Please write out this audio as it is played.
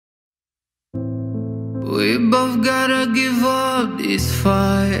We both gotta give up this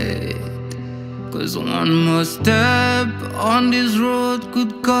fight, 'cause one more step on this road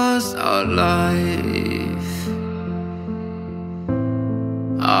could cost our life.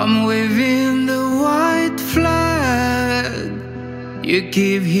 I'm waving the white flag, you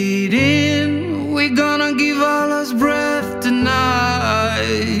keep hitting, we're gonna give all us breath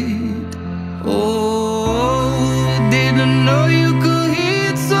tonight. Oh, didn't know you could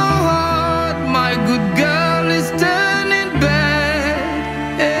hit so hard. My good girl is turning bad.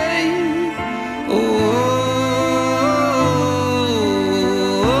 Hey, oh,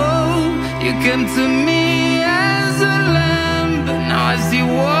 you came to me as a lamb, but now I see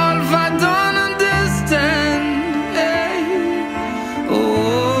wolf I don't understand. Hey, oh,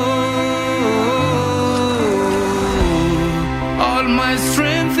 all my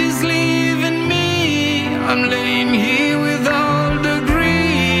strength is leaving me. I'm laying here with all the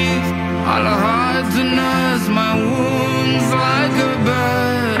grief. All I had to nurse my wounds like a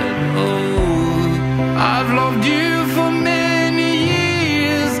bird. Oh, I've loved you for many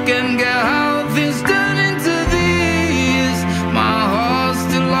years. Can't get how things turn into this. My heart's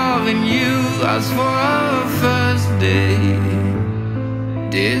still loving you as for our first day.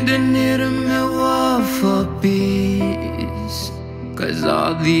 Didn't need a war for peace, 'cause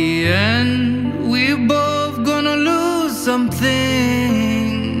at the end we both gonna lose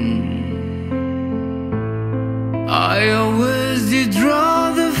something. I always did draw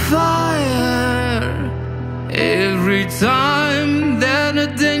the fire every time